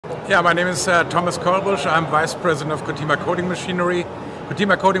Yeah, my name is Thomas Kolbusch. I'm Vice President of Coatema Coating Machinery.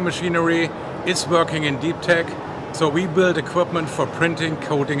 Coatema Coating Machinery is working in deep tech, so we build equipment for printing,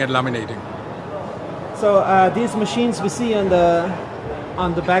 coating and laminating. So these machines we see on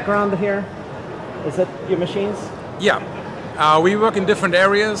the background here, is that your machines? Yeah, we work in different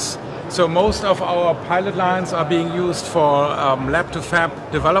areas. So most of our pilot lines are being used for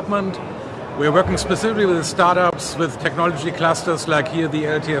lab-to-fab development. We're working specifically with startups, with technology clusters like here the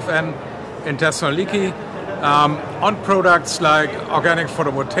LTFN in Thessaloniki, on products like organic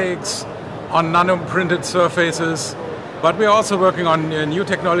photovoltaics, on nano-printed surfaces, but we're also working on new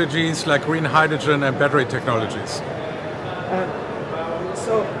technologies like green hydrogen and battery technologies.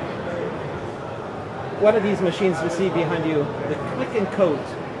 So, what are these machines we see behind you? The click and coat.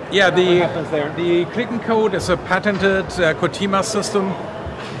 Yeah, the click and coat is a patented Coatema system.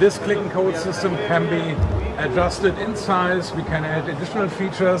 This click and coat system can be adjusted in size. We can add additional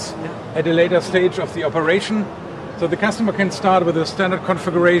features at a later stage of the operation. So the customer can start with a standard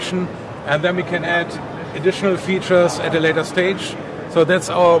configuration and then we can add additional features at a later stage. So that's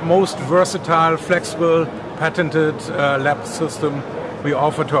our most versatile, flexible, patented lab system we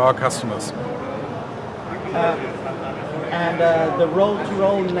offer to our customers. The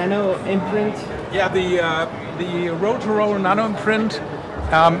roll-to-roll nano imprint? Yeah, the roll-to-roll nano imprint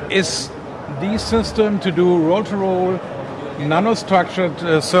is the system to do roll-to-roll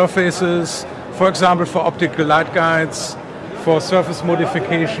nanostructured surfaces, for example for optical light guides, for surface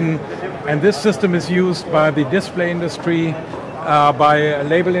modification, and this system is used by the display industry, by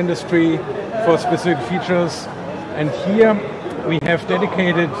label industry for specific features, and here we have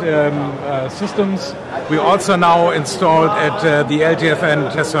dedicated systems. We also now installed at the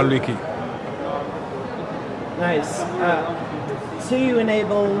LTFN Thessaloniki. Nice. So you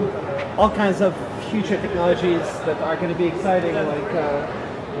enable all kinds of future technologies that are going to be exciting, like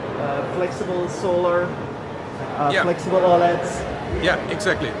flexible solar, flexible OLEDs. Yeah,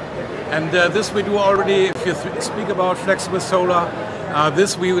 exactly. And this we do already, if you speak about flexible solar,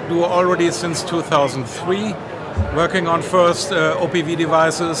 this we do already since 2003, working on first OPV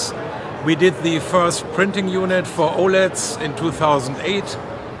devices. We did the first printing unit for OLEDs in 2008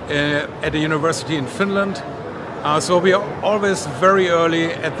 at a university in Finland. So we are always very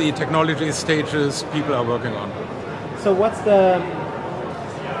early at the technology stages people are working on. So what's the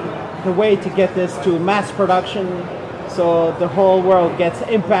way to get this to mass production so the whole world gets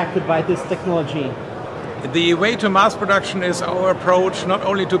impacted by this technology? The way to mass production is our approach not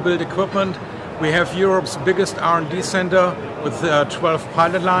only to build equipment. We have Europe's biggest R&D center with 12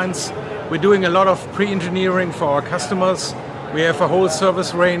 pilot lines. We're doing a lot of pre-engineering for our customers. We have a whole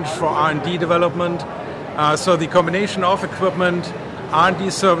service range for R&D development. So the combination of equipment,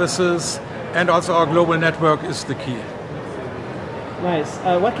 R&D services, and also our global network is the key. Nice.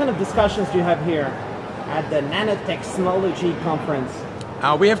 What kind of discussions do you have here at the Nanotexnology conference?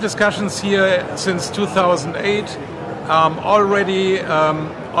 We have discussions here since 2008, already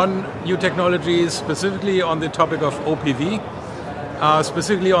on new technologies, specifically on the topic of OPV,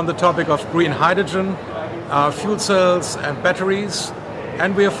 specifically on the topic of green hydrogen, fuel cells and batteries.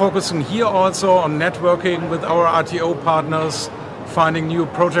 And we are focusing here also on networking with our RTO partners, finding new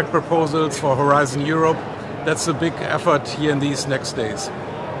project proposals for Horizon Europe. That's a big effort here in these next days.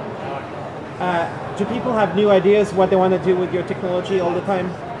 Do people have new ideas what they want to do with your technology all the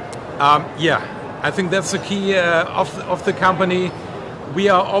time? Yeah, I think that's the key of the company. We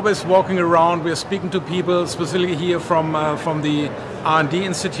are always walking around, we are speaking to people, specifically here from the R&D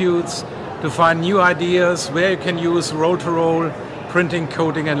institutes, to find new ideas where you can use roll-to-roll printing,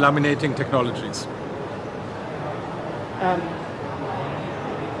 coating and laminating technologies.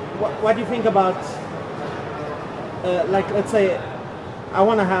 What do you think about, like, let's say I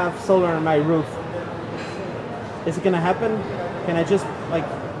want to have solar on my roof. Is it going to happen? Can I just like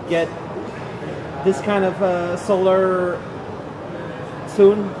get this kind of solar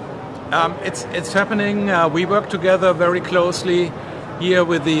soon? It's happening. We work together very closely here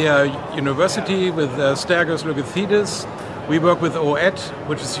with the university, with Stergos Logithidis. We work with OET,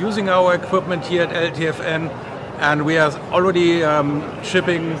 which is using our equipment here at LTFN, and we are already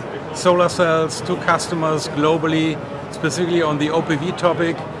shipping solar cells to customers globally, specifically on the OPV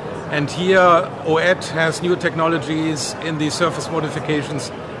topic. And here OET has new technologies in the surface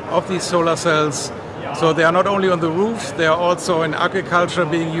modifications of these solar cells. So they are not only on the roof, they are also in agriculture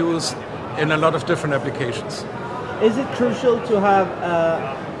being used in a lot of different applications. Is it crucial to have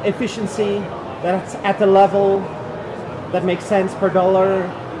efficiency that's at the level that makes sense per dollar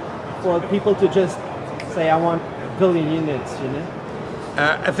for people to just say, I want a billion units, you know?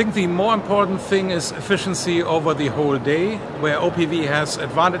 I think the more important thing is efficiency over the whole day, where OPV has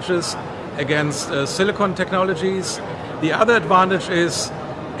advantages against silicon technologies. The other advantage is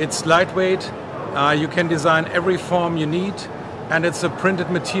it's lightweight. You can design every form you need, and it's a printed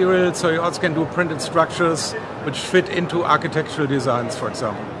material, so you also can do printed structures which fit into architectural designs, for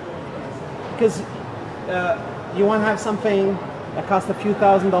example. Because you want to have something that costs a few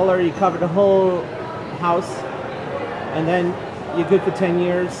 $1,000s, you cover the whole house, and then you're good for 10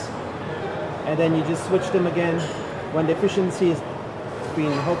 years, and then you just switch them again when the efficiency has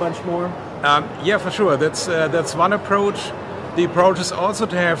been a whole bunch more? Yeah, for sure. That's one approach. The approach is also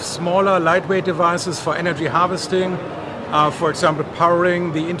to have smaller, lightweight devices for energy harvesting, for example,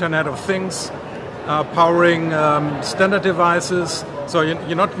 powering the Internet of Things, powering standard devices. So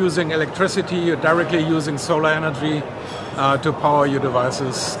you're not using electricity, you're directly using solar energy to power your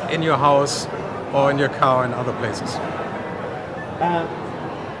devices in your house or in your car and other places.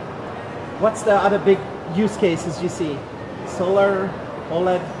 What's the other big use cases you see? Solar,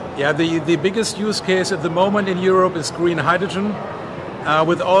 OLED? Yeah, the biggest use case at the moment in Europe is green hydrogen.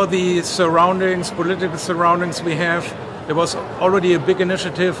 With all the surroundings, political surroundings we have, there was already a big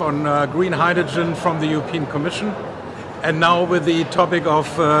initiative on green hydrogen from the European Commission. And now with the topic of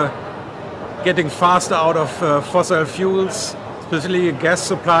getting faster out of fossil fuels, especially gas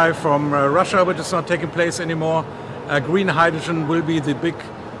supply from Russia, which is not taking place anymore, green hydrogen will be the big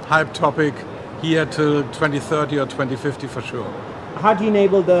hype topic here till 2030 or 2050 for sure. How do you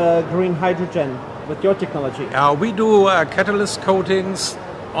enable the green hydrogen with your technology? We do catalyst coatings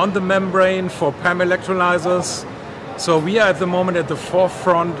on the membrane for PEM electrolyzers. So we are at the moment at the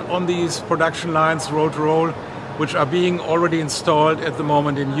forefront on these production lines, roll to roll, which are being already installed at the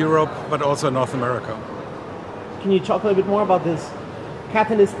moment in Europe, but also in North America. Can you talk a little bit more about this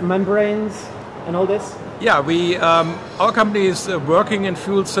catalyst membranes and all this? Yeah, our company is working in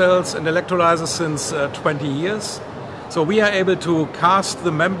fuel cells and electrolyzers since 20 years. So we are able to cast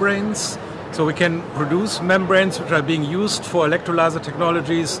the membranes, so we can produce membranes which are being used for electrolyzer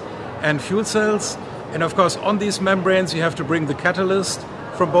technologies and fuel cells. And of course, on these membranes, you have to bring the catalyst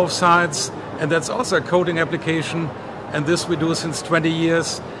from both sides, and that's also a coating application. And this we do since 20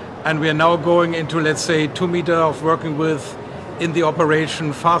 years. And we are now going into, let's say, 2 meters of working with in the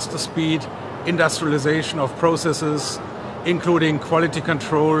operation, faster speed, industrialization of processes, including quality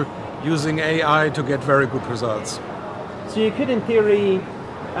control, using AI to get very good results. So you could, in theory,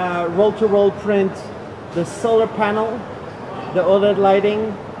 roll-to-roll print the solar panel, the OLED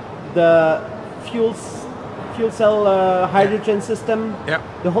lighting, the fuel cell hydrogen system. Yeah.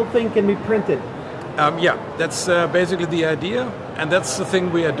 The whole thing can be printed. Yeah, that's basically the idea, and that's the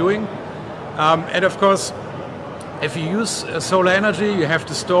thing we are doing. And of course, if you use solar energy, you have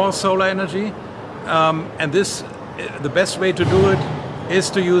to store solar energy, and the best way to do it is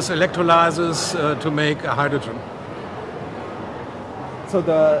to use electrolyzers to make a hydrogen. So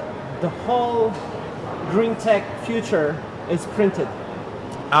the whole green tech future is printed.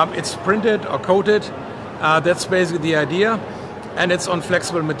 It's printed or coated. That's basically the idea, and it's on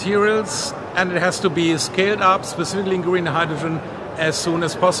flexible materials, and it has to be scaled up, specifically in green hydrogen, as soon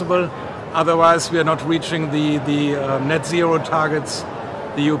as possible. Otherwise, we are not reaching the net zero targets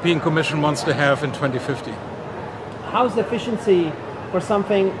the European Commission wants to have in 2050. How's the efficiency for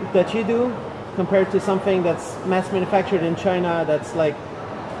something that you do compared to something that's mass manufactured in China, that's like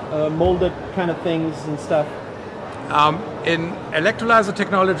molded kind of things and stuff? In electrolyzer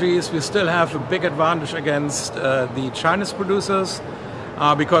technologies, we still have a big advantage against the Chinese producers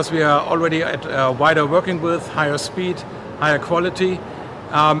because we are already at wider working with, higher speed, higher quality.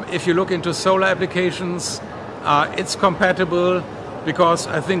 If you look into solar applications, it's compatible because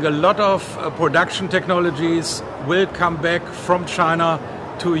I think a lot of production technologies will come back from China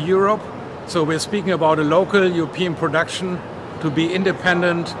to Europe. So we're speaking about a local European production to be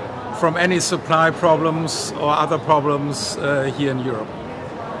independent from any supply problems or other problems here in Europe.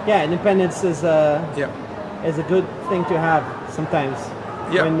 Yeah, independence is a good thing to have sometimes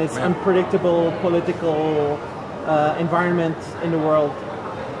when it's unpredictable political environment in the world.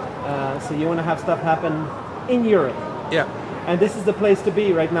 So you want to have stuff happen in Europe. Yeah. And this is the place to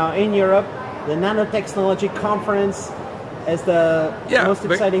be right now in Europe. The Nanotexnology conference is the most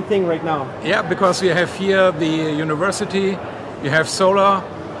exciting thing right now. Yeah, because you have here the university, you have solar,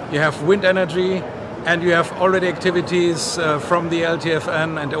 you have wind energy, and you have already activities from the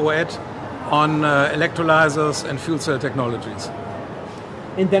LTFN and OET on electrolyzers and fuel cell technologies.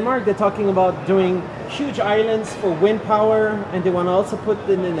 In Denmark, they're talking about doing huge islands for wind power, and they want to also put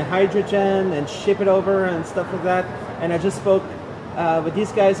it in the hydrogen and ship it over and stuff like that. And I just spoke with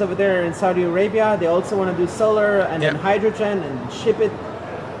these guys over there in Saudi Arabia. They also want to do solar and then hydrogen and ship it.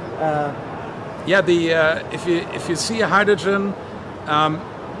 If you see hydrogen,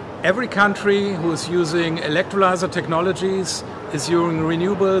 every country who is using electrolyzer technologies is using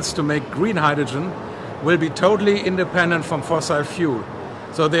renewables to make green hydrogen will be totally independent from fossil fuel.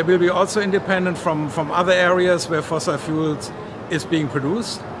 So they will be also independent from other areas where fossil fuels is being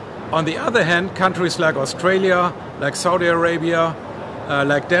produced. On the other hand, countries like Australia, like Saudi Arabia,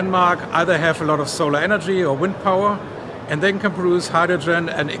 like Denmark, either have a lot of solar energy or wind power, and then can produce hydrogen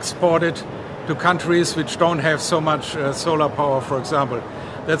and export it to countries which don't have so much solar power, for example.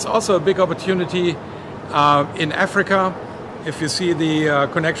 That's also a big opportunity in Africa. If you see the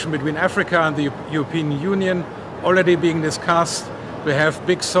connection between Africa and the European Union already being discussed, we have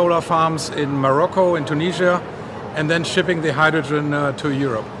big solar farms in Morocco, in Tunisia, and then shipping the hydrogen to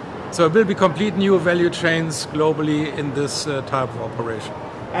Europe. So it will be complete new value chains globally in this type of operation.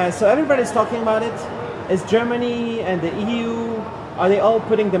 So everybody's talking about it. Is Germany and the EU, are they all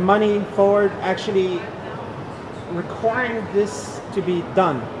putting the money forward, actually requiring this to be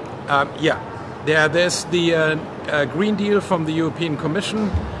done? There's the Green Deal from the European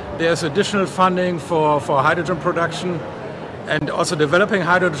Commission. There's additional funding for hydrogen production and also developing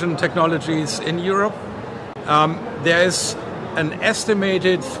hydrogen technologies in Europe. There is an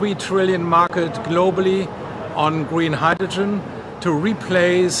estimated 3 trillion market globally on green hydrogen to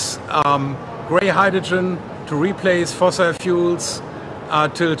replace grey hydrogen, to replace fossil fuels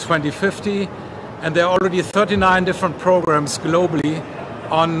till 2050. And there are already 39 different programs globally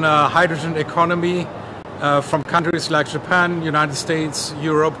on hydrogen economy from countries like Japan, United States,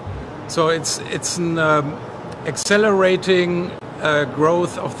 Europe. So it's an accelerating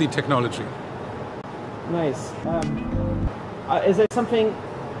growth of the technology. Nice. Is there something?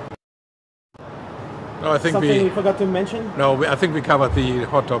 No, I think we forgot to mention. No, I think we covered the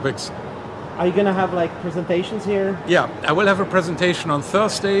hot topics. Are you going to have like presentations here? Yeah, I will have a presentation on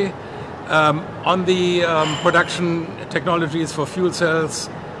Thursday on the production technologies for fuel cells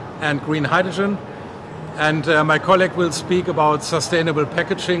and green hydrogen, and my colleague will speak about sustainable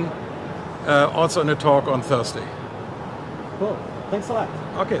packaging also in a talk on Thursday. Cool. Thanks a lot.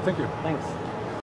 Okay, thank you. Thanks.